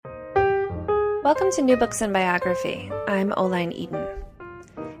Welcome to New Books in Biography. I'm Oline Eden.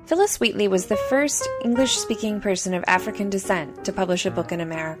 Phillis Wheatley was the first English-speaking person of African descent to publish a book in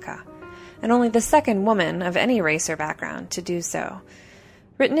America, and only the second woman of any race or background to do so.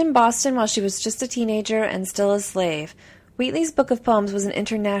 Written in Boston while she was just a teenager and still a slave, Wheatley's book of poems was an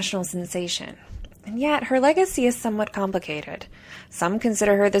international sensation. And yet, her legacy is somewhat complicated. Some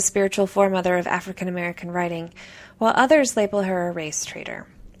consider her the spiritual foremother of African-American writing, while others label her a race traitor.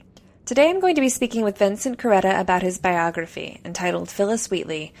 Today I'm going to be speaking with Vincent Carretta about his biography, entitled Phillis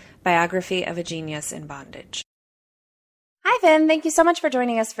Wheatley, Biography of a Genius in Bondage. Hi, Vin. Thank you so much for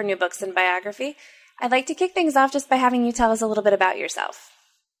joining us for New Books in Biography. I'd like to kick things off just by having you tell us a little bit about yourself.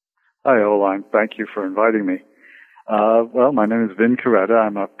 Hi, Oline. Thank you for inviting me. My name is Vin Carretta.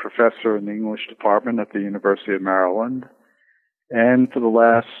 I'm a professor in the English department at the University of Maryland. And for the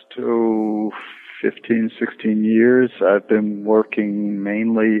last 15, 16 years, I've been working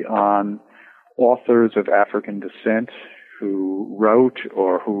mainly on authors of African descent who wrote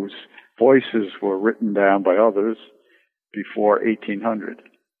or whose voices were written down by others before 1800.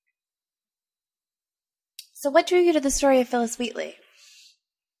 So what drew you to the story of Phillis Wheatley?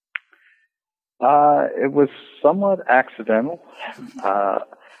 It was somewhat accidental.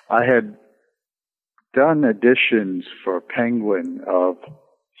 I had done editions for Penguin of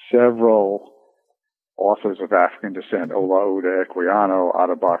several authors of African descent, Ola Oda Equiano,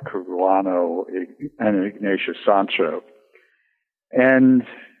 Atabak Kuguano, and Ignatius Sancho. And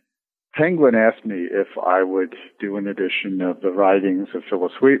Penguin asked me if I would do an edition of the writings of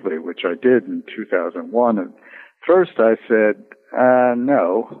Phillis Wheatley, which I did in 2001. And first I said,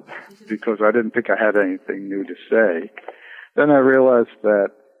 no, because I didn't think I had anything new to say. Then I realized that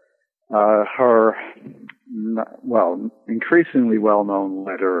her, increasingly well-known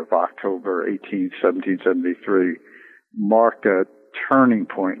letter of October 18, 1773 marked a turning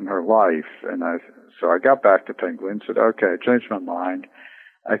point in her life. And so I got back to Penguin and said, okay, I changed my mind.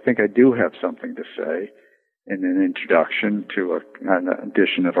 I think I do have something to say in an introduction to an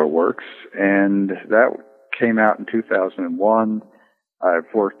edition of her works. And that came out in 2001.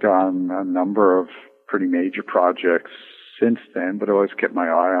 I've worked on a number of pretty major projects since then, but I always kept my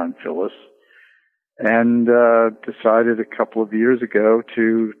eye on Phillis. And decided a couple of years ago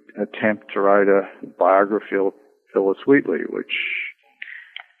to attempt to write a biography of Phillis Wheatley, which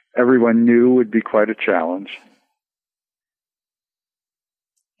everyone knew would be quite a challenge.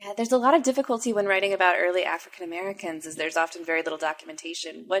 Yeah, there's a lot of difficulty when writing about early African Americans, as there's often very little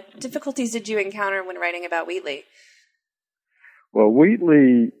documentation. What difficulties did you encounter when writing about Wheatley? Well,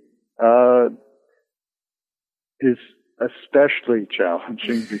 Wheatley is especially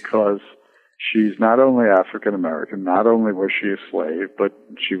challenging because she's not only African American, not only was she a slave, but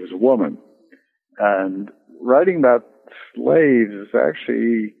she was a woman. And writing about slaves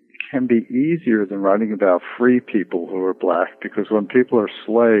actually can be easier than writing about free people who are black, because when people are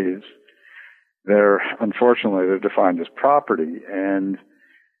slaves, unfortunately they're defined as property, and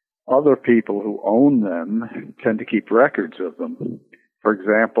other people who own them tend to keep records of them. For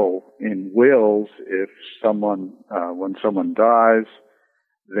example, in wills, if when someone dies,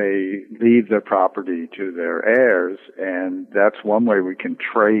 they leave their property to their heirs, and that's one way we can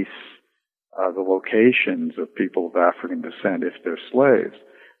trace the locations of people of African descent if they're slaves.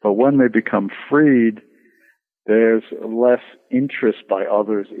 But when they become freed, there's less interest by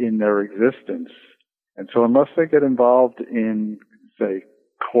others in their existence. And so unless they get involved in, say,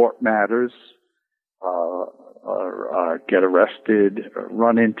 court matters, or get arrested, or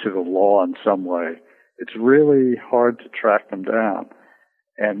run into the law in some way, it's really hard to track them down.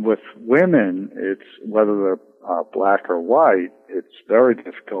 And with women, it's whether they're black or white, it's very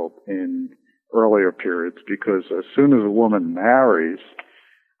difficult in earlier periods, because as soon as a woman marries,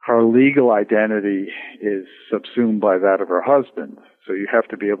 her legal identity is subsumed by that of her husband. So you have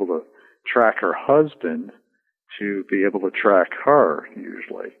to be able to track her husband to be able to track her,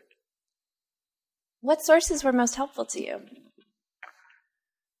 usually. What sources were most helpful to you?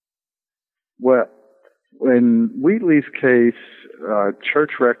 Well, in Wheatley's case,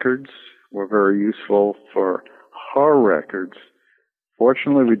 church records were very useful. For her records,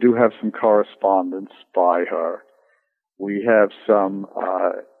 fortunately, we do have some correspondence by her. We have some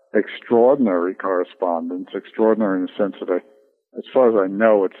extraordinary correspondence, extraordinary in the sense that as far as I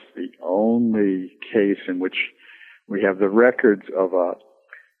know, it's the only case in which we have the records of a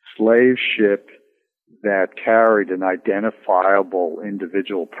slave ship that carried an identifiable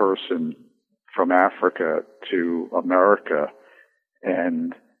individual person from Africa to America.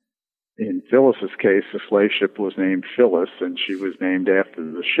 And in Phillis's case, the slave ship was named Phillis, and she was named after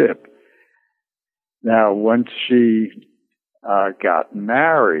the ship. Now, once she got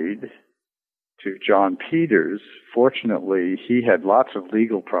married to John Peters. Fortunately, he had lots of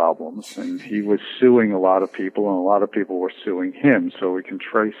legal problems, and he was suing a lot of people, and a lot of people were suing him, so we can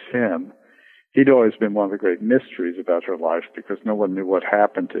trace him. He'd always been one of the great mysteries about her life because no one knew what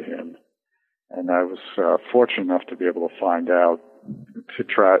happened to him. And I was fortunate enough to be able to find out, to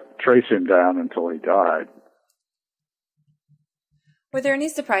trace him down until he died. Were there any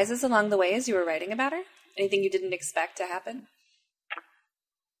surprises along the way as you were writing about her? Anything you didn't expect to happen?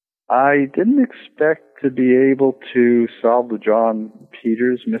 I didn't expect to be able to solve the John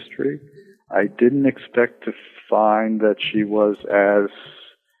Peters mystery. I didn't expect to find that she was as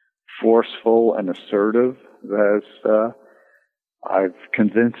forceful and assertive as I've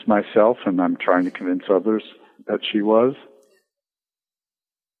convinced myself, and I'm trying to convince others that she was.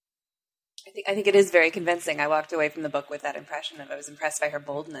 I think it is very convincing. I walked away from the book with that impression. I was impressed by her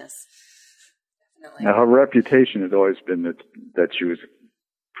boldness. Definitely. Now, her reputation had always been that she was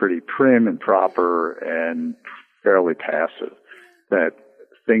pretty prim and proper and fairly passive, that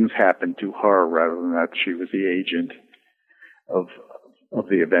things happened to her rather than that she was the agent of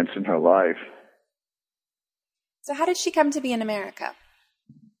the events in her life. So how did she come to be in America?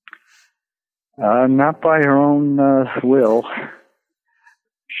 Not by her own will.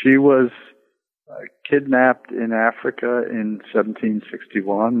 She was kidnapped in Africa in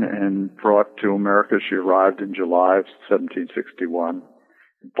 1761 and brought to America. She arrived in July of 1761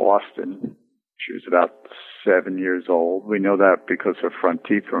 in Boston. She was about 7 years old. We know that because her front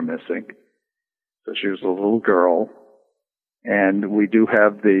teeth were missing. So she was a little girl. And we do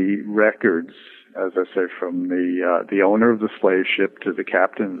have the records, as I say, from the owner of the slave ship to the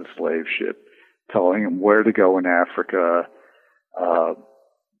captain of the slave ship, telling him where to go in Africa.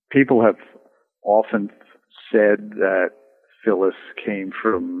 People have often said that Phillis came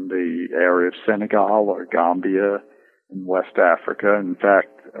from the area of Senegal or Gambia in West Africa. In fact,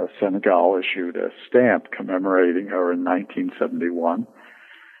 Senegal issued a stamp commemorating her in 1971.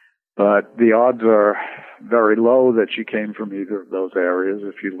 But the odds are very low that she came from either of those areas.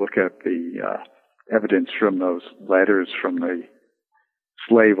 If you look at the evidence from those letters from the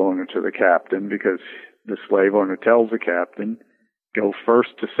slave owner to the captain, because the slave owner tells the captain, go first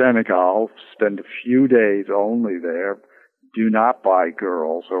to Senegal, spend a few days only there, do not buy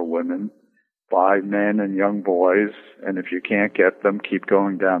girls or women, buy men and young boys, and if you can't get them, keep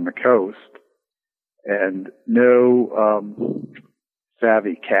going down the coast. And no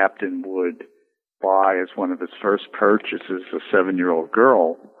savvy captain would buy as one of his first purchases a 7-year-old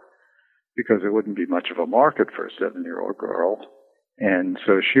girl, because there wouldn't be much of a market for a 7-year-old girl. And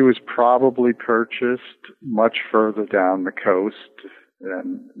so she was probably purchased much further down the coast.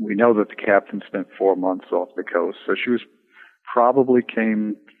 And we know that the captain spent 4 months off the coast. So she was probably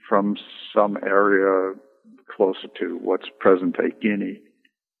came from some area closer to what's present-day Guinea.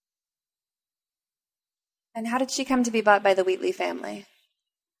 And how did she come to be bought by the Wheatley family?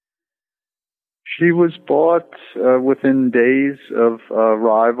 She was bought within days of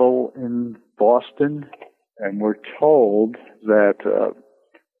arrival in Boston, and we're told that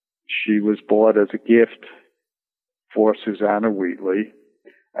she was bought as a gift for Susanna Wheatley.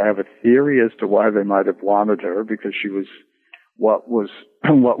 I have a theory as to why they might have wanted her, because she was what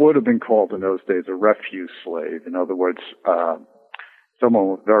would have been called in those days a refuse slave. In other words,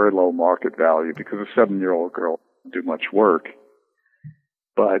 someone with very low market value, because a 7-year-old girl didn't do much work.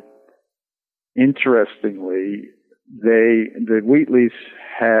 But interestingly, the Wheatleys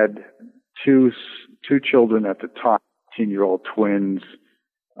had two children at the time, 18-year-old twins,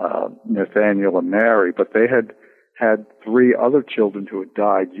 Nathaniel and Mary, but they had 3 other children who had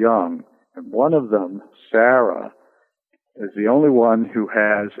died young. And one of them, Sarah, is the only one who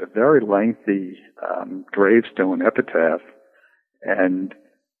has a very lengthy gravestone epitaph, and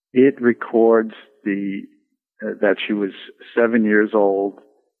it records that she was 7 years old,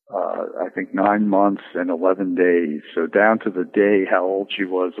 I think 9 months and 11 days, so down to the day how old she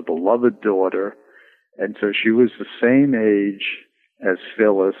was, a beloved daughter. And so she was the same age as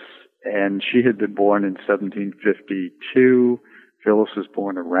Phillis, and she had been born in 1752. Phillis was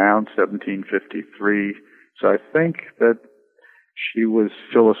born around 1753. So I think that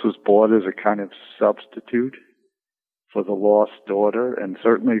Phillis was bought as a kind of substitute for the lost daughter, and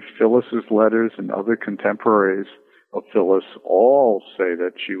certainly Phillis's letters and other contemporaries of Phillis all say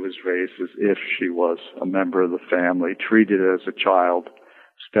that she was raised as if she was a member of the family, treated as a child,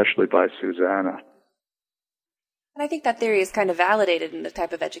 especially by Susanna. And I think that theory is kind of validated in the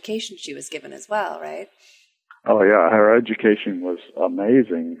type of education she was given as well, right? Oh, yeah. Her education was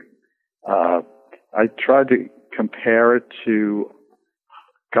amazing. I tried to compare it to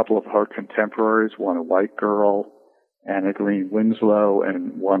a couple of her contemporaries, one a white girl, Anna Green Winslow,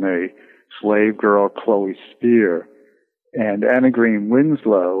 and one a slave girl Chloe Spear. And Anna Green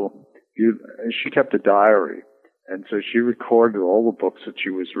Winslow, she kept a diary. And so she recorded all the books that she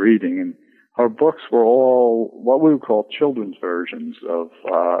was reading. And her books were all what we would call children's versions of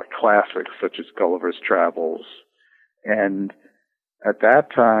classics such as Gulliver's Travels. And at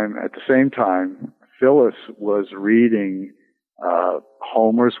the same time, Phillis was reading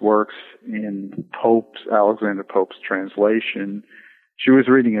Homer's works in Alexander Pope's translation. She was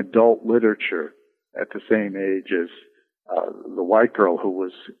reading adult literature at the same age as the white girl who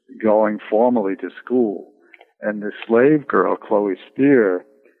was going formally to school. And the slave girl, Chloe Spear,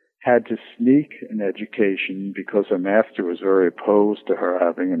 had to sneak an education because her master was very opposed to her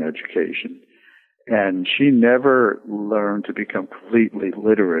having an education. And she never learned to become completely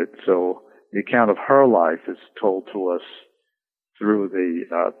literate. So the account of her life is told to us through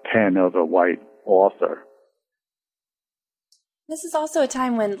the pen of a white author. This is also a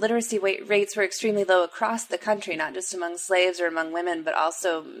time when literacy rates were extremely low across the country, not just among slaves or among women, but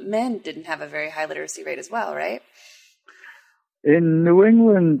also men didn't have a very high literacy rate as well, right? In New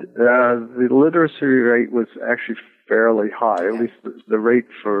England, the literacy rate was actually fairly high, at least the rate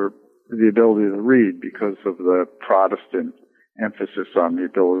for the ability to read, because of the Protestant emphasis on the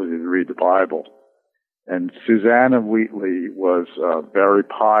ability to read the Bible. And Susanna Wheatley was very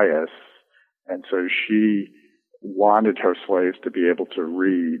pious, and so she wanted her slaves to be able to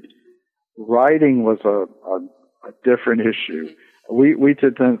read. Writing was a different issue. We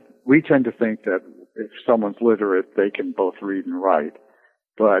tend to think that if someone's literate, they can both read and write.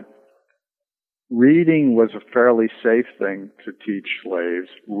 But reading was a fairly safe thing to teach slaves.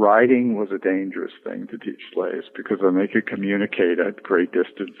 Writing was a dangerous thing to teach slaves because then they could communicate at great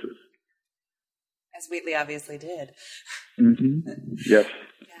distances. As Wheatley obviously did. Mm-hmm. Yes.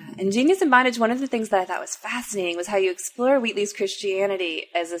 Yeah. In Genius and Bondage, one of the things that I thought was fascinating was how you explore Wheatley's Christianity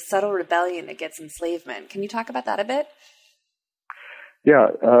as a subtle rebellion against enslavement. Can you talk about that a bit? Yeah.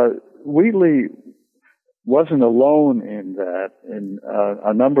 Wheatley wasn't alone in that. In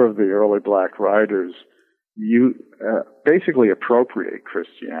a number of the early black writers, you basically appropriate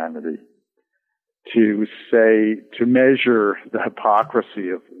Christianity to measure the hypocrisy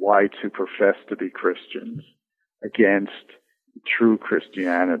of whites who profess to be Christians against true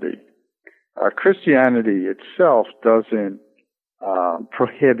Christianity. Christianity itself doesn't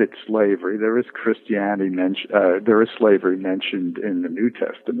prohibit slavery. There is there is slavery mentioned in the New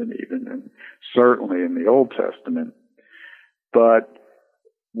Testament even, and certainly in the Old Testament. But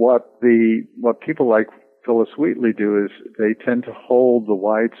what people like Phillis Wheatley do is they tend to hold the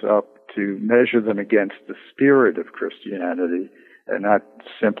whites up to measure them against the spirit of Christianity and not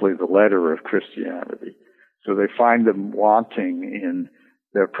simply the letter of Christianity. So they find them wanting in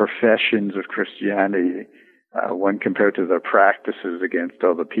their professions of Christianity when compared to their practices against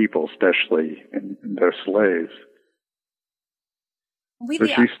other people, especially in their slaves. So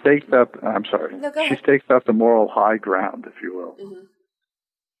she staked up, she staked up the moral high ground, if you will. Mm-hmm.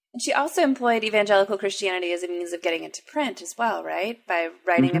 And she also employed evangelical Christianity as a means of getting into print as well, right? By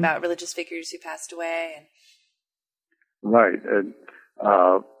writing Mm-hmm. about religious figures who passed away. Right. And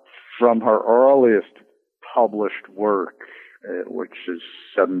from her earliest published work, which is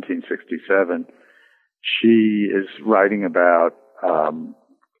 1767, she is writing about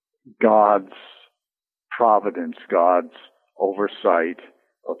God's providence, God's oversight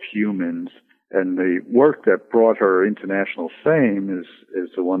of humans. And the work that brought her international fame is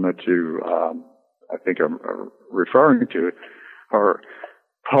the one that you, I think are referring to, her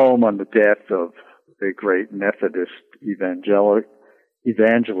poem on the death of the great Methodist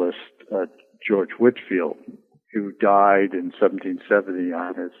evangelist George Whitefield, who died in 1770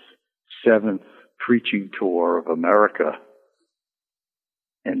 on his 7th preaching tour of America.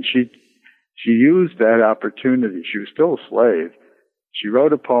 And she used that opportunity. She was still a slave. She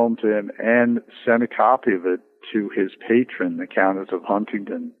wrote a poem to him and sent a copy of it to his patron, the Countess of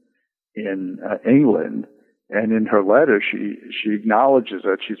Huntingdon in England. And in her letter, she acknowledges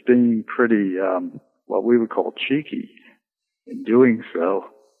that she's being pretty, what we would call cheeky in doing so.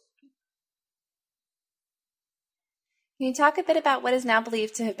 Can you talk a bit about what is now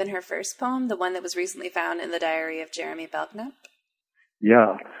believed to have been her first poem, the one that was recently found in the diary of Jeremy Belknap?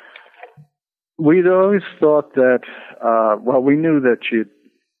 Yeah. We'd always thought that, we knew that she had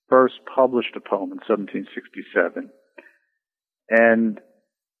first published a poem in 1767. And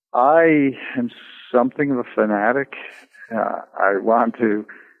I am something of a fanatic. I want to,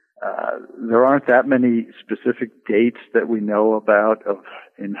 there aren't that many specific dates that we know about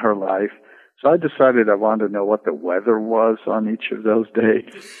in her life. So I decided I wanted to know what the weather was on each of those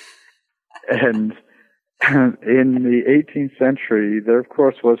days. And in the 18th century, there of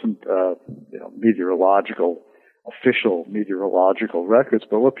course wasn't official meteorological records,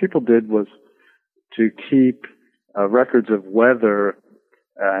 but what people did was to keep records of weather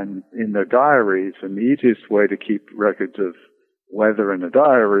and in their diaries, and the easiest way to keep records of weather in a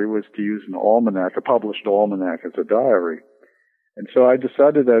diary was to use an almanac, a published almanac, as a diary. And so I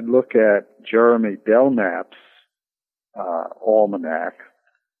decided I'd look at Jeremy Belknap's almanac,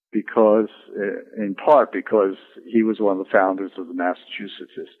 because, in part because he was one of the founders of the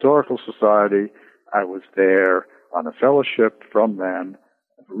Massachusetts Historical Society. I was there on a fellowship from them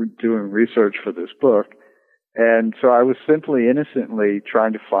doing research for this book. And so I was simply innocently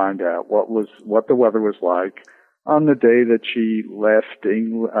trying to find out what the weather was like on the day that she left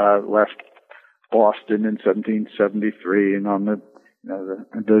Boston in 1773, and on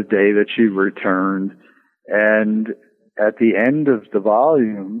the day that she returned. And at the end of the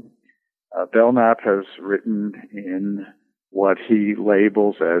volume, Belknap has written in what he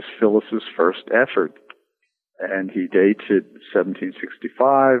labels as Phillis's first effort. And he dates it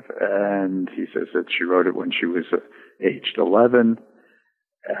 1765, and he says that she wrote it when she was aged 11.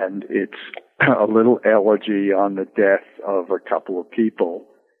 And it's a little elegy on the death of a couple of people.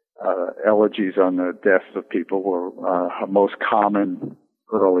 Elegies on the deaths of people were her most common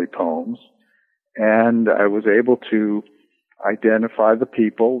early poems. And I was able to identify the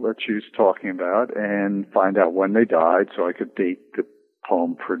people that she was talking about and find out when they died, so I could date the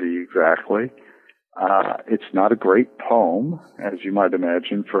poem pretty exactly. It's not a great poem, as you might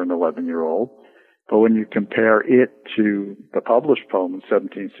imagine, for an 11-year-old. But when you compare it to the published poem in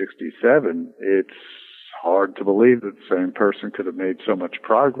 1767, it's hard to believe that the same person could have made so much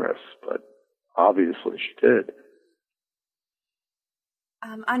progress. But obviously she did.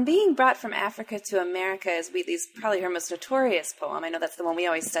 On Being Brought from Africa to America is Wheatley's probably her most notorious poem. I know that's the one we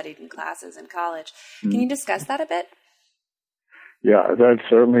always studied in classes in college. Can you discuss that a bit? Yeah, that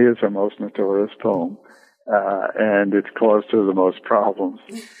certainly is her most notorious poem, and it's caused her the most problems.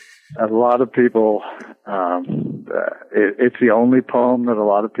 A lot of people, it's the only poem that a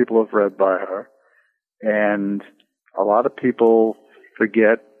lot of people have read by her, and a lot of people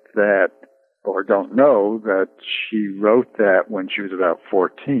forget that, or don't know that she wrote that when she was about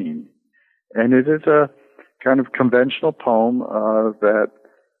 14. And it is a kind of conventional poem that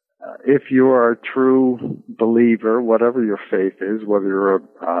if you are a true believer, whatever your faith is, whether you're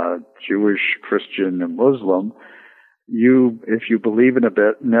a Jewish, Christian, and Muslim, if you believe in a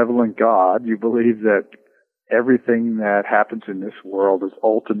benevolent God, you believe that everything that happens in this world is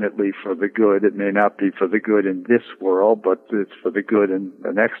ultimately for the good. It may not be for the good in this world, but it's for the good in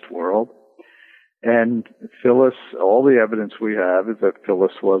the next world. And Phillis, all the evidence we have is that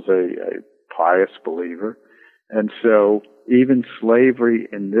Phillis was a pious believer. And so even slavery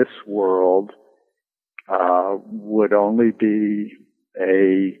in this world would only be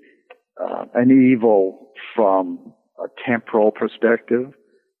an evil from a temporal perspective,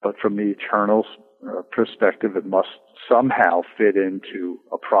 but from the eternal perspective, it must somehow fit into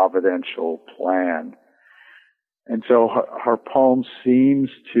a providential plan. And so her poem seems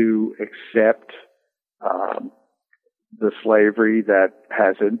to accept the slavery that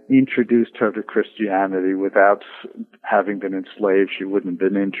has introduced her to Christianity. Without having been enslaved, she wouldn't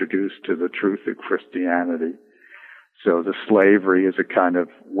have been introduced to the truth of Christianity. So the slavery is a kind of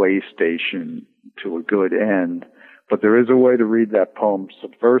way station to a good end. But there is a way to read that poem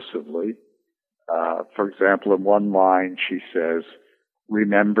subversively. For example, in one line she says,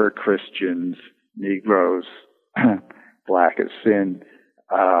 "Remember Christians, Negroes, black as sin,"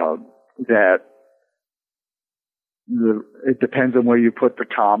 that it depends on where you put the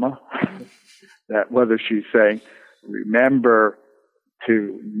comma, that whether she's saying remember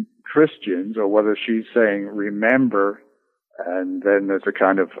to Christians or whether she's saying remember, and then there's a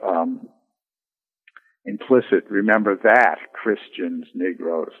kind of implicit remember that Christians,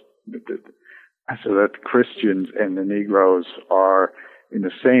 Negroes, so that Christians and the Negroes are in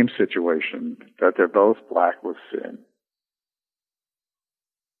the same situation, that they're both black with sin.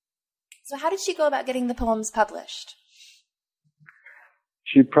 So how did she go about getting the poems published?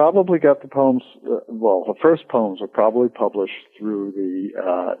 She probably got the poems, her first poems were probably published through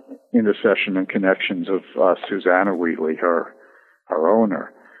the intercession and connections of Susanna Wheatley, her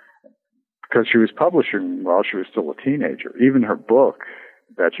owner, because she was publishing while she was still a teenager. Even her book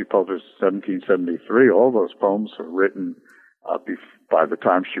that she published in 1773, all those poems were written by the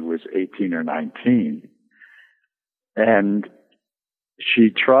time she was 18 or 19. And she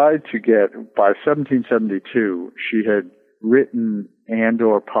tried to get, by 1772, she had written and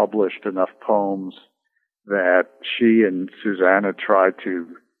or published enough poems that she and Susanna tried to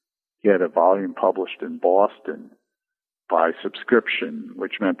get a volume published in Boston by subscription,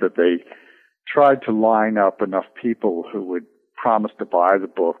 which meant that they tried to line up enough people who would promise to buy the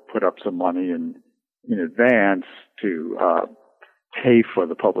book, put up some money in advance to pay for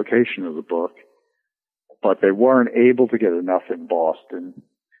the publication of the book, but they weren't able to get enough in Boston,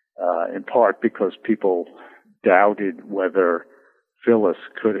 in part because people doubted whether Phillis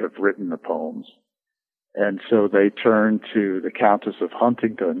could have written the poems. And so they turned to the Countess of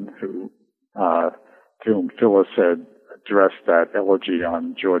Huntingdon, to whom Phillis had addressed that elegy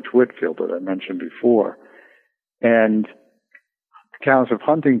on George Whitefield that I mentioned before. And the Countess of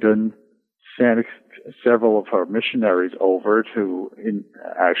Huntingdon sent several of her missionaries over to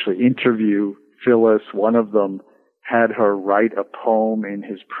actually interview Phillis. One of them had her write a poem in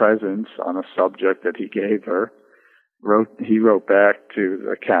his presence on a subject that he gave her. He wrote back to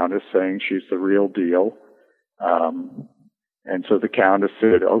the Countess saying she's the real deal. And so the Countess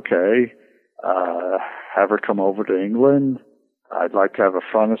said, okay, have her come over to England. I'd like to have a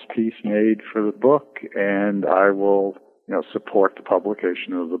frontispiece made for the book, and I will, support the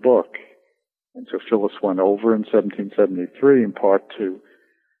publication of the book. And so Phillis went over in 1773 in part to,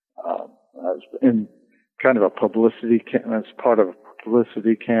 in kind of a publicity, as part of a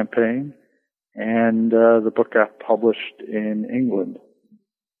publicity campaign. And the book got published in England.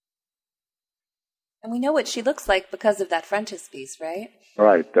 And we know what she looks like because of that frontispiece, right?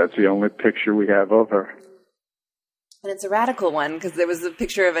 Right. That's the only picture we have of her. And it's a radical one because there was a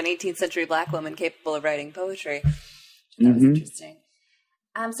picture of an 18th century black woman capable of writing poetry. That was interesting.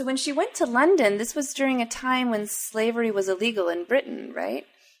 So when she went to London, this was during a time when slavery was illegal in Britain, right?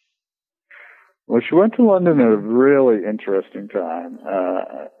 Well, she went to London at a really interesting time.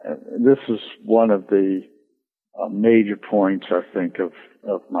 This is one of the major points, I think, of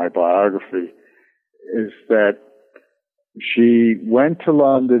my biography, is that she went to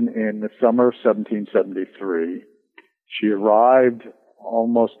London in the summer of 1773. She arrived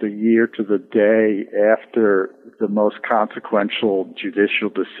almost a year to the day after the most consequential judicial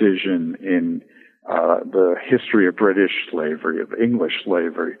decision in the history of British slavery, of English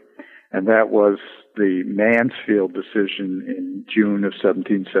slavery. And that was the Mansfield decision in June of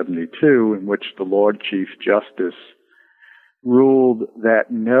 1772, in which the Lord Chief Justice ruled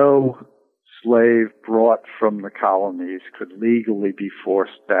that no slave brought from the colonies could legally be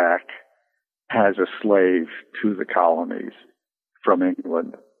forced back as a slave to the colonies from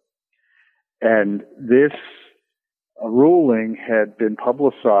England. And this ruling had been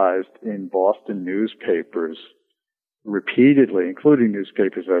publicized in Boston newspapers repeatedly, including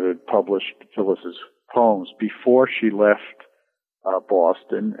newspapers that had published Phillis's poems before she left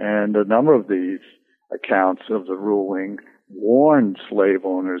Boston. And a number of these accounts of the ruling warned slave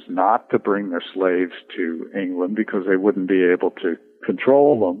owners not to bring their slaves to England because they wouldn't be able to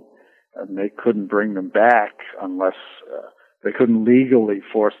control them, and they couldn't bring them back unless they couldn't legally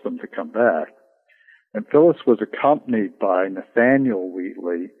force them to come back. And Phillis was accompanied by Nathaniel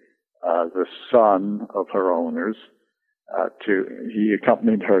Wheatley, the son of her owners. He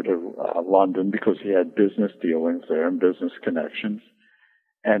accompanied her to London because he had business dealings there and business connections.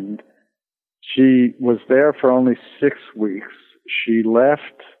 And she was there for only 6 weeks. She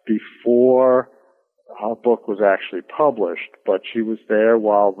left before her book was actually published, but she was there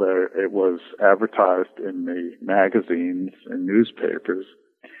while it was advertised in the magazines and newspapers.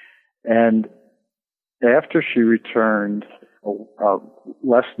 And after she returned,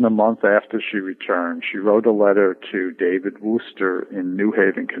 less than a month after she returned, she wrote a letter to David Wooster in New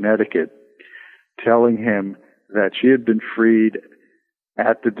Haven, Connecticut, telling him that she had been freed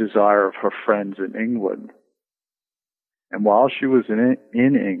at the desire of her friends in England. And while she was in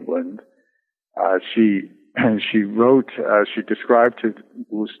England, she described to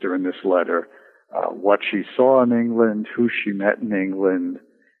Wooster in this letter what she saw in England, who she met in England,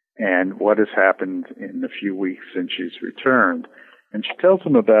 and what has happened in the few weeks since she's returned. And she tells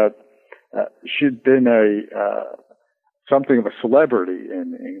him about she'd been something of a celebrity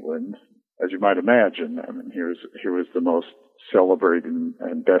in England, as you might imagine. I mean, here was the most celebrated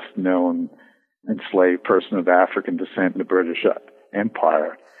and best known enslaved person of African descent in the British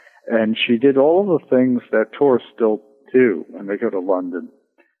Empire. And she did all of the things that tourists still do when they go to London.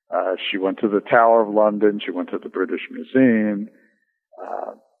 She went to the Tower of London. She went to the British Museum.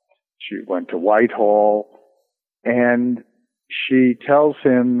 She went to Whitehall. And she tells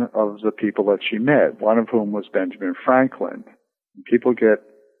him of the people that she met, one of whom was Benjamin Franklin. People get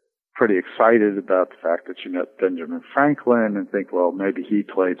pretty excited about the fact that she met Benjamin Franklin and think, well, maybe he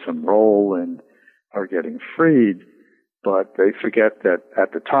played some role in her getting freed. But they forget that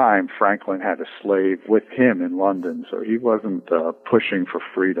at the time, Franklin had a slave with him in London, so he wasn't pushing for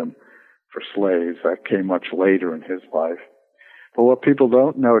freedom for slaves. That came much later in his life. But what people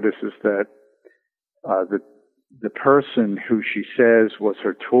don't notice is that the person who she says was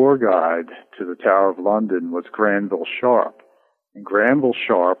her tour guide to the Tower of London was Granville Sharp. And Granville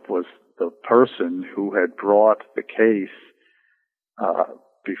Sharp was the person who had brought the case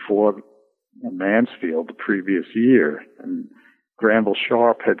before Mansfield the previous year. And Granville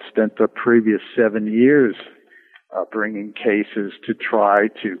Sharp had spent the previous 7 years bringing cases to try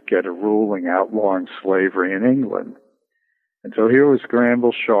to get a ruling outlawing slavery in England. And so here was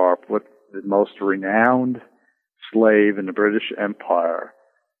Granville Sharp, with the most renowned slave in the British Empire,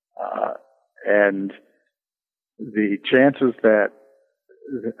 and the chances that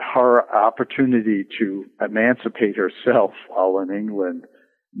her opportunity to emancipate herself while in England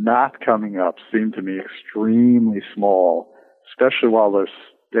not coming up seemed to me extremely small, especially while they're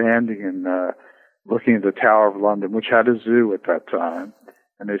standing and looking at the Tower of London, which had a zoo at that time,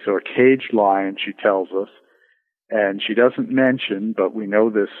 and they saw a caged lion, she tells us, and she doesn't mention, but we know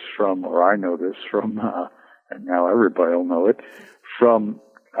this from, or I know this from, and now everybody will know it, from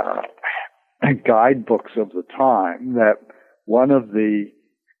guidebooks of the time, that one of the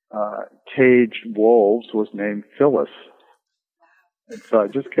caged wolves was named Phillis. And so I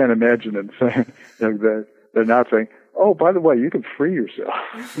just can't imagine them saying, they're not saying, oh, by the way, you can free yourself.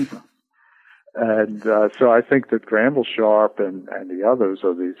 And so I think that Granville Sharp and the others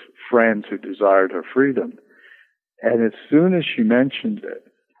are these friends who desired her freedom. And as soon as she mentioned it,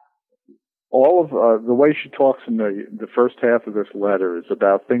 all of the way she talks in the first half of this letter is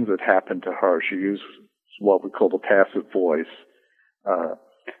about things that happened to her. She uses what we call the passive voice.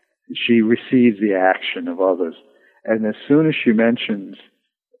 She receives the action of others. And as soon as she mentions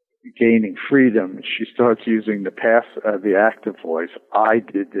gaining freedom, she starts using the active voice. I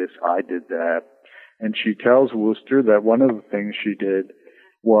did this, I did that. And she tells Worcester that one of the things she did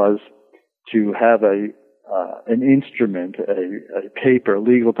was to have an instrument, a paper, a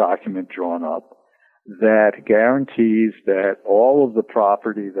legal document drawn up that guarantees that all of the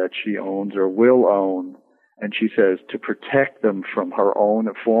property that she owns or will own, and she says to protect them from her own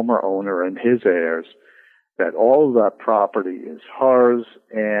former owner and his heirs, that all of that property is hers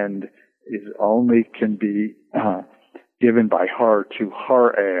and can be given by her to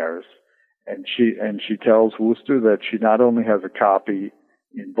her heirs. And she tells Worcester that she not only has a copy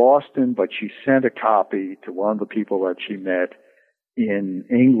in Boston, but she sent a copy to one of the people that she met in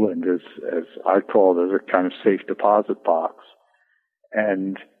England, as I call it, as a kind of safe deposit box.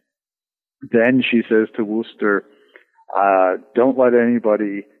 And then she says to Worcester, don't let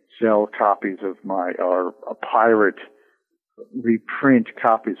anybody sell copies of or a pirate reprint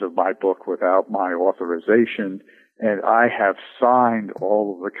copies of my book without my authorization, and I have signed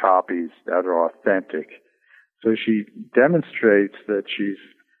all of the copies that are authentic. So she demonstrates that she's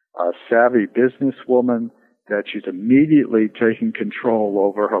a savvy businesswoman, that she's immediately taking control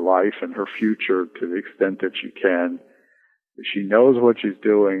over her life and her future to the extent that she can. She knows what she's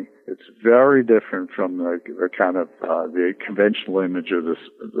doing. It's very different from the kind of the conventional image of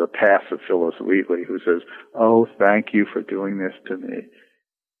the passive Phillis Wheatley, who says, "Oh, thank you for doing this to me."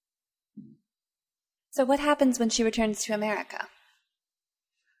 So what happens when she returns to America?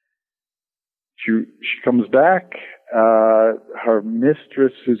 She comes back. Her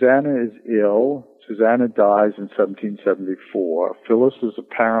mistress, Susanna, is ill. Susanna dies in 1774. Phillis is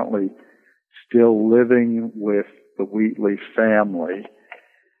apparently still living with the Wheatley family.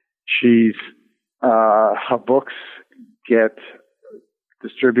 Her books get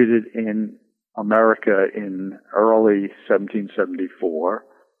distributed in America in early 1774.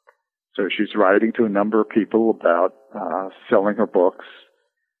 So she's writing to a number of people about selling her books.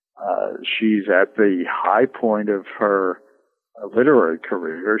 She's at the high point of her literary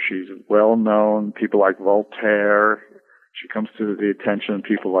career. She's well known. People like Voltaire. She comes to the attention of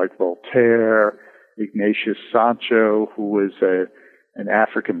people like Voltaire, Ignatius Sancho, who was an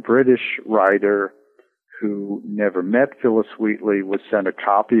African-British writer who never met Phillis Wheatley, was sent a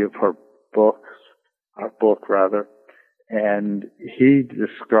copy of her book, and he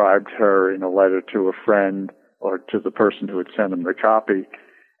described her in a letter to a friend, or to the person who had sent him the copy,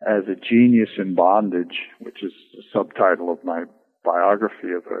 as a genius in bondage, which is the subtitle of my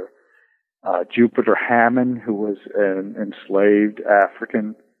biography of her. Jupiter Hammond, who was an enslaved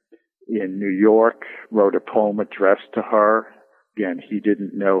African in New York, wrote a poem addressed to her. Again, he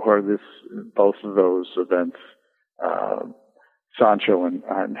didn't know her. Both of those events, Sancho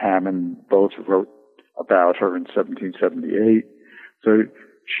and Hammond both wrote about her in 1778. So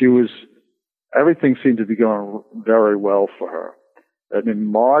everything seemed to be going very well for her. And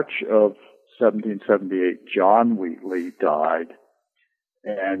in March of 1778, John Wheatley died,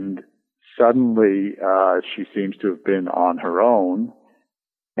 and suddenly she seems to have been on her own,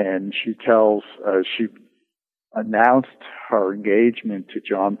 and she announced her engagement to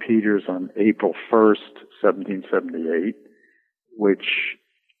John Peters on April 1st, 1778, which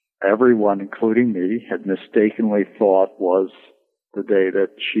everyone, including me, had mistakenly thought was the day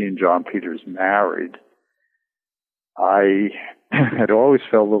that she and John Peters married. I had always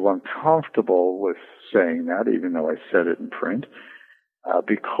felt a little uncomfortable with saying that, even though I said it in print,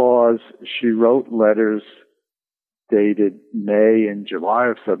 because she wrote letters dated May and July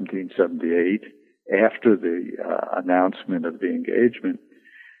of 1778, after the announcement of the engagement.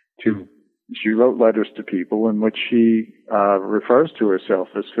 She wrote letters to people in which she refers to herself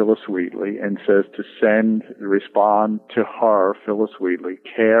as Phillis Wheatley and says to respond to her, Phillis Wheatley,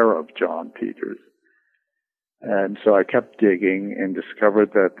 care of John Peters. And so I kept digging and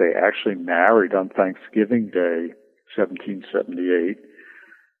discovered that they actually married on Thanksgiving Day, 1778.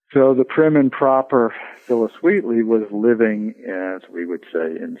 So the prim and proper Phillis Wheatley was living, as we would say,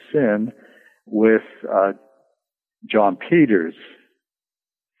 in sin with John Peters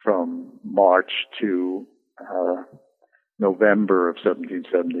from March to November of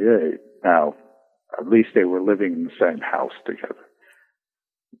 1778. Now, at least they were living in the same house together.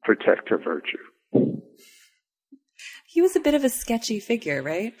 Protect her virtue. He was a bit of a sketchy figure,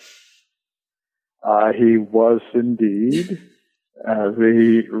 right? He was indeed.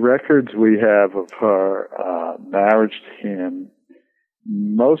 The records we have of her marriage to him,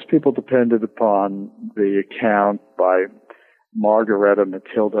 most people depended upon the account by Margaretta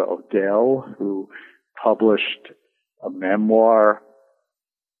Matilda Odell, who published a memoir,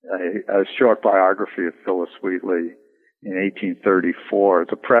 a short biography of Phillis Wheatley in 1834 as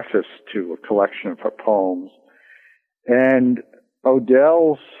a preface to a collection of her poems. And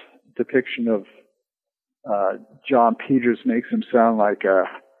Odell's depiction of John Peters makes him sound like a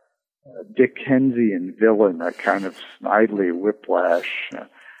Dickensian villain, a kind of snidely whiplash,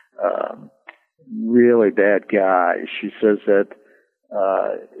 really bad guy. She says that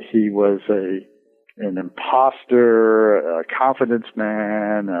he was an imposter, a confidence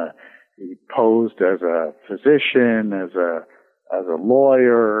man. He posed as a physician, as a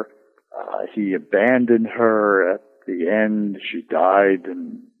lawyer. He abandoned her at the end. She died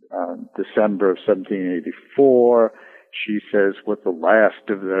in December of 1784. She says, with the last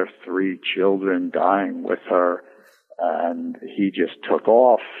of their 3 children dying with her, and he just took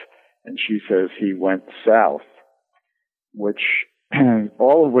off. And she says he went south,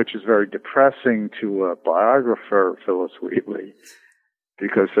 all of which is very depressing to a biographer, Phillis Wheatley,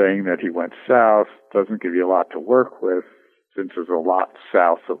 because saying that he went south doesn't give you a lot to work with, since there's a lot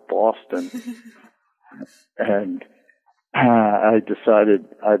south of Boston. And I decided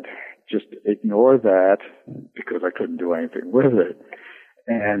I'd just ignore that because I couldn't do anything with it.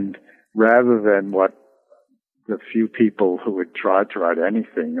 And rather than what the few people who had tried to write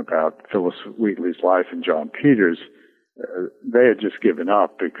anything about Phillis Wheatley's life and John Peters, they had just given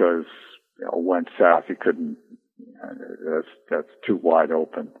up because, went south. He couldn't, that's too wide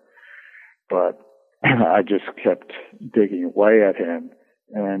open. But I just kept digging away at him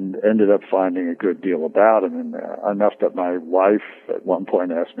and ended up finding a good deal about him, and enough that my wife at one point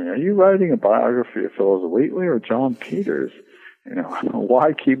asked me, "Are you writing a biography of Phillis Wheatley or John Peters?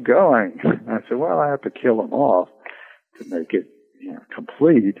 Why keep going?" I said, "Well, I have to kill him off to make it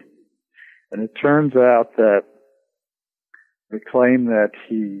complete." And it turns out that the claim that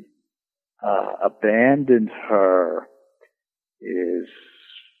he abandoned her is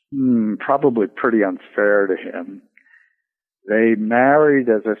probably pretty unfair to him. They married,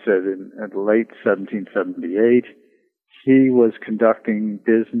 as I said, in late 1778. He was conducting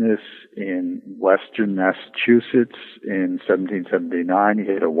business in western Massachusetts in 1779.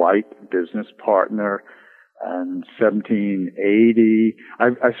 He had a white business partner. In 1780,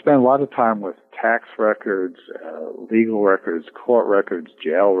 I spent a lot of time with tax records, legal records, court records,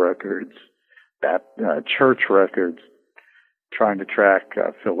 jail records, church records, trying to track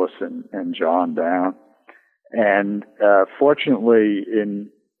Phillis and John down. And fortunately, in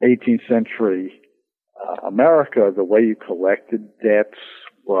 18th century America, the way you collected debts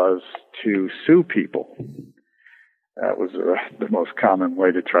was to sue people. That was the most common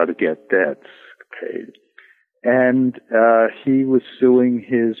way to try to get debts paid. And he was suing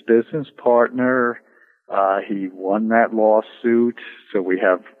his business partner. He won that lawsuit, so we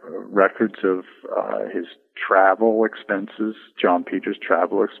have records of his travel expenses, John Peters'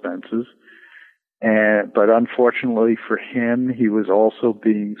 travel expenses. But unfortunately for him, he was also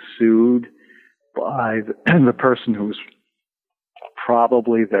being sued by the person who was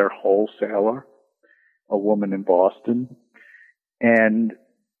probably their wholesaler, a woman in Boston. And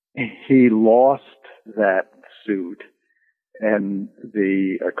he lost that suit, and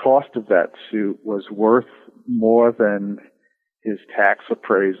the cost of that suit was worth more than his tax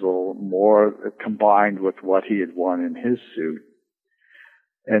appraisal, more combined with what he had won in his suit.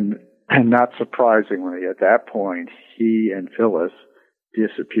 And not surprisingly, at that point, he and Phillis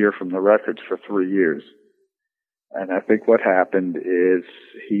disappear from the records for 3 years. And I think what happened is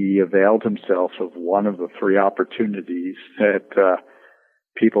he availed himself of one of the 3 opportunities that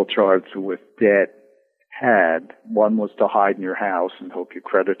people charged with debt had. One was to hide in your house and hope your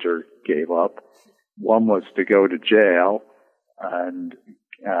creditor gave up. One was to go to jail and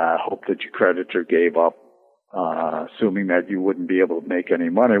hope that your creditor gave up, assuming that you wouldn't be able to make any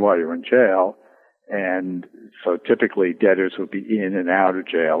money while you're in jail. And so typically debtors would be in and out of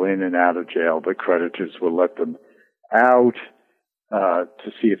jail, in and out of jail. The creditors would let them out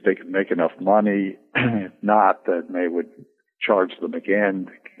to see if they could make enough money. If not, then they would charge them again.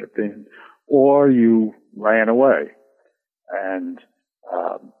 Or you ran away and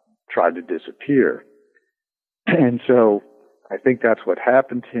tried to disappear. And so I think that's what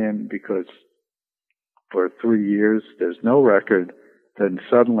happened to him, because for 3 years there's no record. Then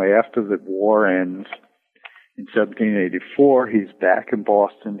suddenly, after the war ends in 1784, he's back in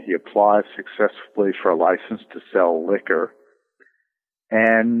Boston. He applies successfully for a license to sell liquor.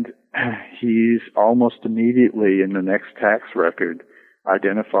 And he's almost immediately in the next tax record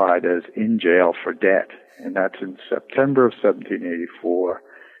identified as in jail for debt. And that's in September of 1784.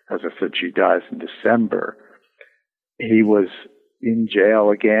 As I said, she dies in December. He was in jail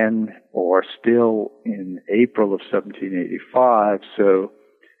again, or still in April of 1785. So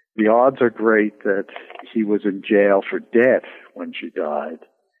the odds are great that he was in jail for debt when she died,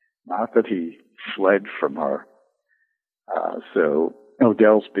 not that he fled from her. So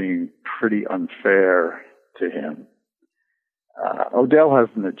Odell's being pretty unfair to him. Odell has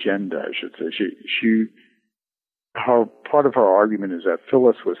an agenda, I should say. Part of her argument is that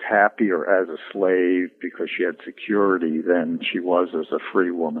Phillis was happier as a slave because she had security than she was as a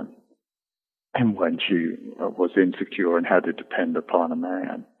free woman, and when she was insecure and had to depend upon a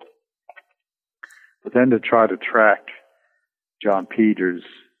man. But then to try to track John Peters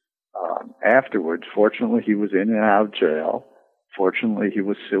afterwards, fortunately he was in and out of jail. Fortunately he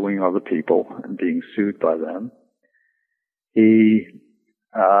was suing other people and being sued by them. He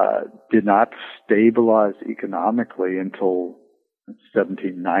did not stabilize economically until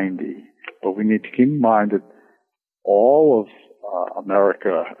 1790. But we need to keep in mind that all of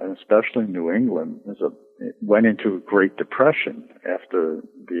America, and especially New England, went into a Great Depression after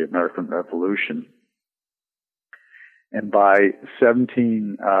the American Revolution. And by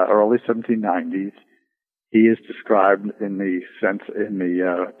early 1790s, he is described in the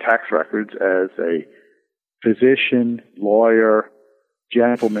tax records as a physician, lawyer,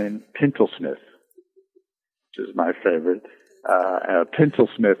 gentleman, pintlesmith, which is my favorite. A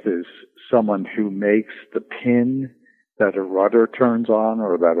pintlesmith is someone who makes the pin that a rudder turns on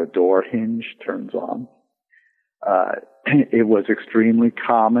or that a door hinge turns on. It was extremely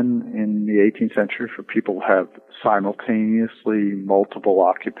common in the 18th century for people to have simultaneously multiple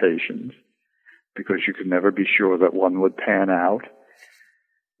occupations, because you could never be sure that one would pan out.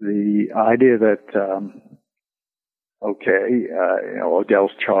 The idea that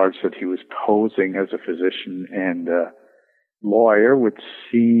Odell's charged that he was posing as a physician and a lawyer would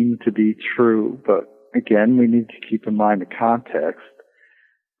seem to be true, but again, we need to keep in mind the context.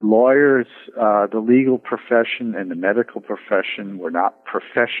 Lawyers, the legal profession and the medical profession were not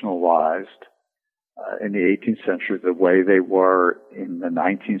professionalized in the 18th century the way they were in the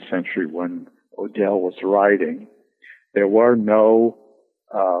 19th century when Odell was writing. There were no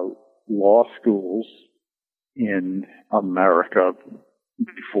law schools in America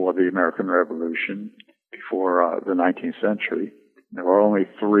before the American Revolution, before the 19th century. There were only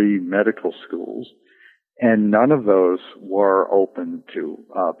 3 medical schools, and none of those were open to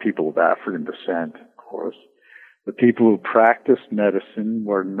people of African descent, of course. The people who practiced medicine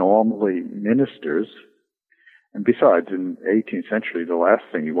were normally ministers, and besides, in the 18th century, the last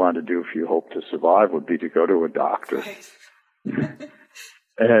thing you wanted to do if you hoped to survive would be to go to a doctor. Right.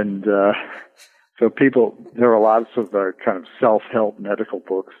 And so there are lots of kind of self-help medical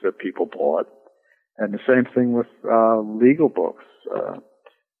books that people bought. And the same thing with legal books.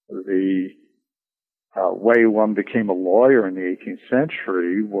 The way one became a lawyer in the 18th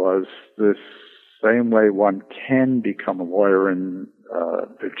century was the same way one can become a lawyer in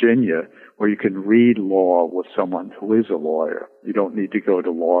Virginia, where you can read law with someone who is a lawyer. You don't need to go to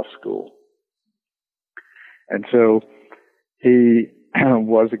law school. And so he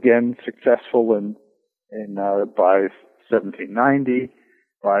was again successful by 1790.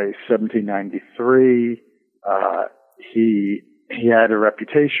 by 1793, he had a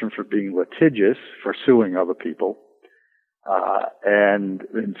reputation for being litigious, for suing other people. And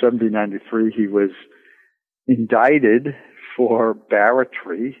in 1793, he was indicted for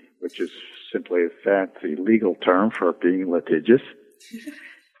barratry, which is simply a fancy legal term for being litigious.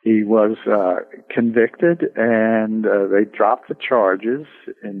 He was convicted, and they dropped the charges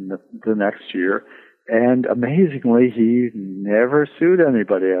in the next year. And amazingly, he never sued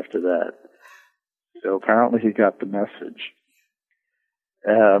anybody after that. So apparently he got the message.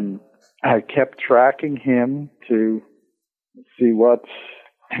 I kept tracking him to see what,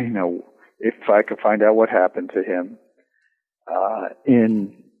 if I could find out what happened to him.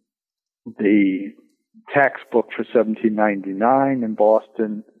 In the tax book for 1799 in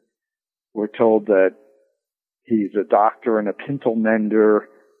Boston, we're told that he's a doctor and a pintle mender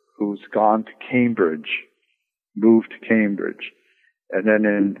who's gone to Cambridge, moved to Cambridge. And then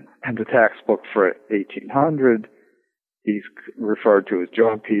in the tax book for 1800, he's referred to as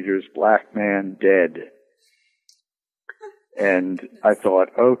John Peters, black man, dead. And I thought,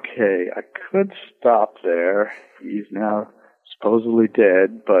 okay, I could stop there. He's now supposedly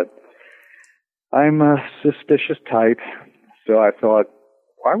dead, but I'm a suspicious type. So I thought,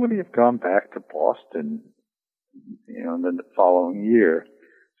 why would he have gone back to Boston, in the following year?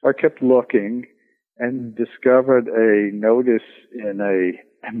 So I kept looking and discovered a notice in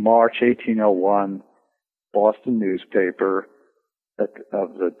a March 1801 Boston newspaper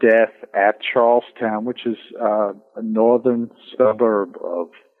of the death at Charlestown, which is a northern suburb of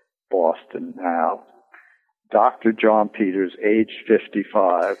Boston now. Dr. John Peters, age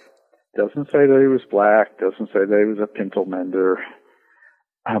 55. Doesn't say that he was black, doesn't say that he was a pintle mender.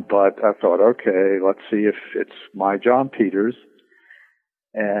 But I thought, okay, let's see if it's my John Peters.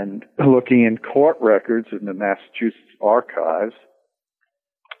 And looking in court records in the Massachusetts archives,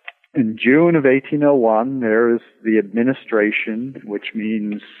 in June of 1801, there is the administration, which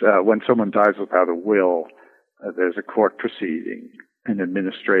means when someone dies without a will, there's a court proceeding, an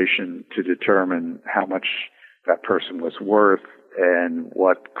administration to determine how much that person was worth and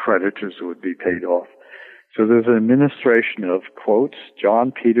what creditors would be paid off. So there's an administration of, quotes,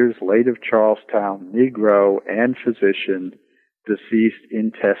 John Peters, late of Charlestown, Negro and physician, deceased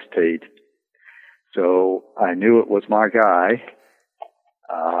intestate. So I knew it was my guy.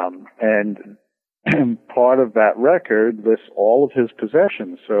 And part of that record lists all of his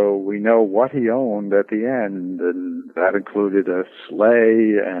possessions, so we know what he owned at the end, and that included a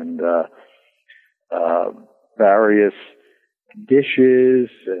sleigh and various dishes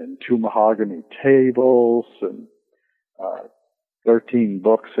and 2 mahogany tables and 13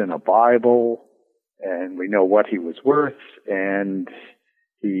 books and a Bible, and we know what he was worth, and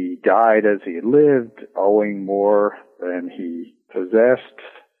he died as he lived, owing more than he possessed.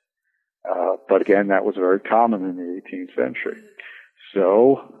 But again, that was very common in the 18th century.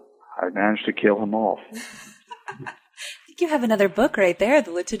 So I managed to kill him off. I think you have another book right there,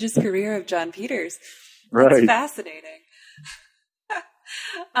 The Litigious Career of John Peters. Right. That's fascinating.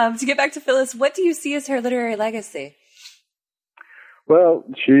 To get back to Phillis, what do you see as her literary legacy? Well,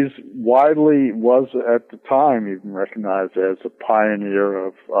 she's was at the time even recognized as a pioneer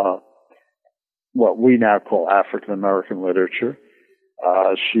of what we now call African American literature.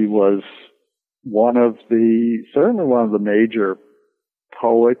 She was certainly one of the major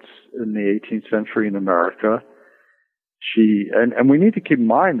poets in the 18th century in America. And we need to keep in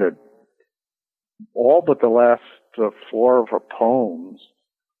mind that all but the last 4 of her poems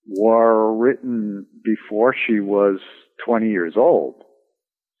were written before she was 20 years old.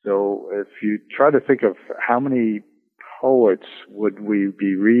 So if you try to think of how many poets would we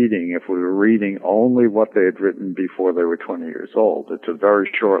be reading if we were reading only what they had written before they were 20 years old, it's a very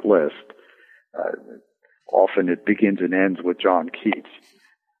short list. Often it begins and ends with John Keats.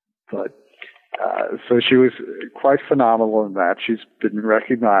 But so she was quite phenomenal in that. She's been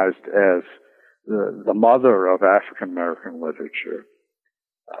recognized as the mother of African American literature.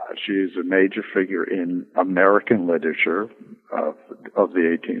 She is a major figure in American literature of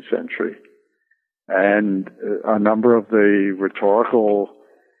the 18th century. And a number of the rhetorical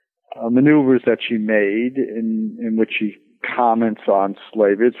maneuvers that she made in which she comments on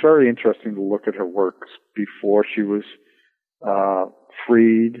slavery. It's very interesting to look at her works before she was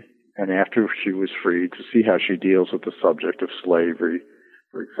freed and after she was freed to see how she deals with the subject of slavery,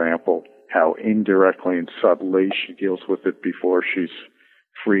 for example, how indirectly and subtly she deals with it before she's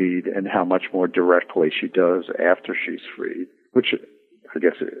freed and how much more directly she does after she's freed, which I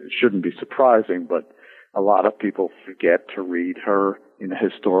guess it shouldn't be surprising, but a lot of people forget to read her in a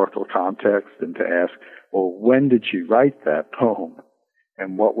historical context and to ask, well, when did she write that poem?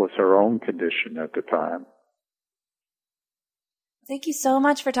 and what was her own condition at the time. Thank you so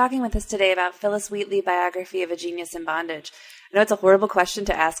much for talking with us today about Phillis Wheatley, Biography of a Genius in Bondage. I know it's a horrible question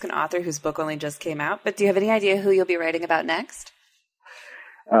to ask an author whose book only just came out, but do you have any idea who you'll be writing about next?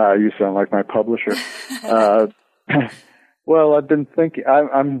 You sound like my publisher. Well, I've been thinking,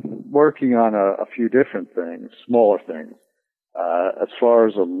 I'm working on a few different things, smaller things. As far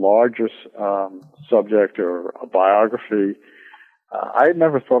as a larger subject or a biography, I had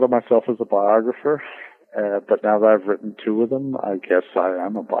never thought of myself as a biographer, but now that I've written two of them, I guess I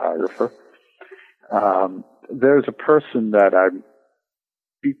am a biographer. There's a person that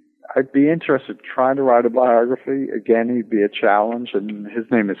I'd be interested in trying to write a biography. Again, he'd be a challenge, and his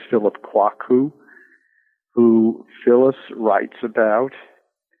name is Philip Kwaku, who Phyllis writes about,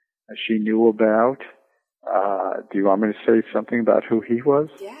 she knew about. Do you want me to say something about who he was?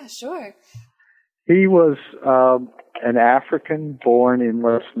 Yeah, sure. He was an African born in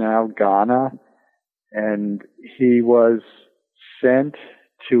what's now Ghana, and he was sent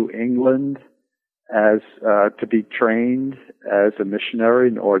to England as to be trained as a missionary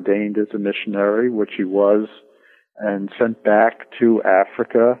and ordained as a missionary, which he was, and sent back to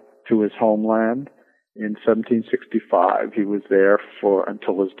Africa, to his homeland in 1765. He was there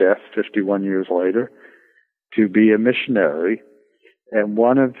until his death 51 years later to be a missionary. And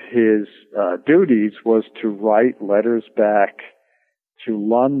one of his duties was to write letters back to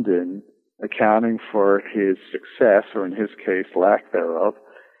London accounting for his success, or in his case, lack thereof,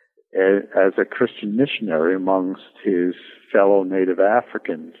 as a Christian missionary amongst his fellow native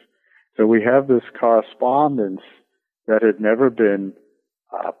Africans. So we have this correspondence that had never been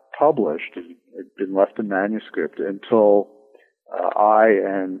published. It had been left in manuscript until I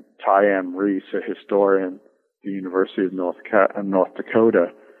and Ty M. Reese, a historian at the University of North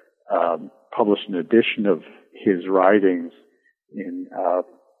Dakota, published an edition of his writings in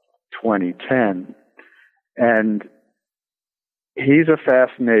 2010. And he's a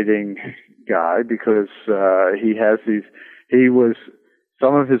fascinating guy because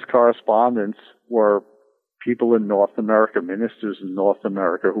some of his correspondents were people in North America, ministers in North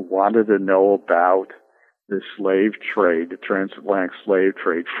America, who wanted to know about the slave trade, the transatlantic slave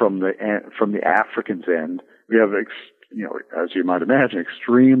trade from the Africans' end. We have, as you might imagine,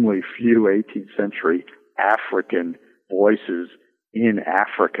 extremely few 18th century African voices in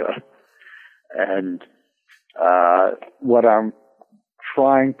Africa. And what I'm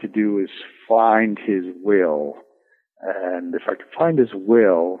trying to do is find his will. And if I can find his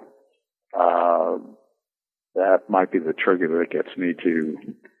will, that might be the trigger that gets me to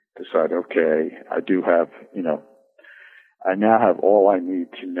decide, okay, I do have, I now have all I need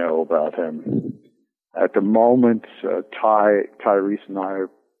to know about him. At the moment, Tyrese and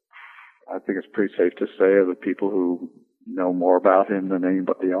I think it's pretty safe to say, are the people who know more about him than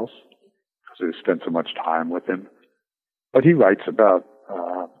anybody else, because we've spent so much time with him. But he writes about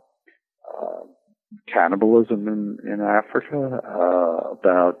cannibalism in Africa,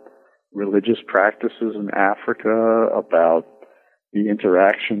 about religious practices in Africa, about the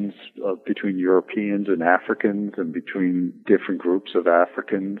interactions between Europeans and Africans and between different groups of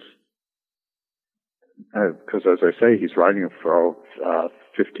Africans. Because, as I say, he's writing for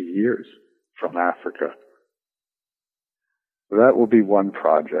 50 years from Africa. So that will be one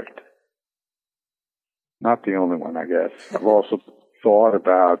project. Not the only one, I guess. I've also thought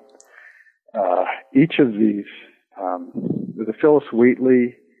about each of these. The Phillis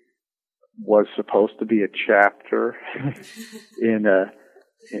Wheatley was supposed to be a chapter in a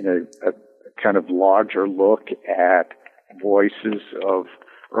kind of larger look at voices of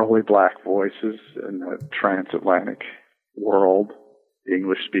early black voices in the transatlantic world, the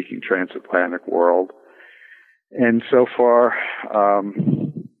English-speaking transatlantic world. And so far,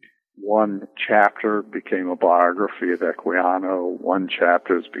 one chapter became a biography of Equiano. One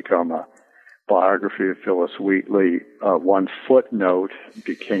chapter has become a biography of Phillis Wheatley. One footnote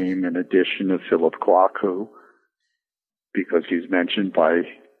became an edition of Philip Kwaku, because he's mentioned by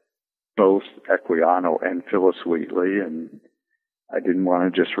both Equiano and Phillis Wheatley, and I didn't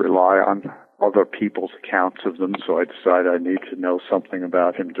want to just rely on other people's accounts of them, so I decided I need to know something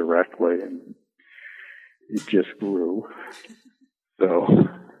about him directly, and it just grew. So,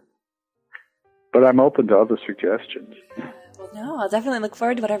 but I'm open to other suggestions. Well, no, I'll definitely look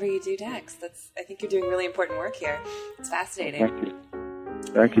forward to whatever you do next. I think you're doing really important work here. It's fascinating. Thank you.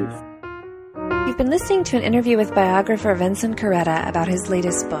 Thank you. You've been listening to an interview with biographer Vincent Carretta about his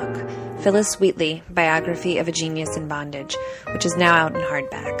latest book, Phillis Wheatley, Biography of a Genius in Bondage, which is now out in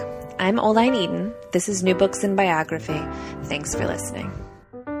hardback. I'm Oline Eden. This is New Books in Biography. Thanks for listening.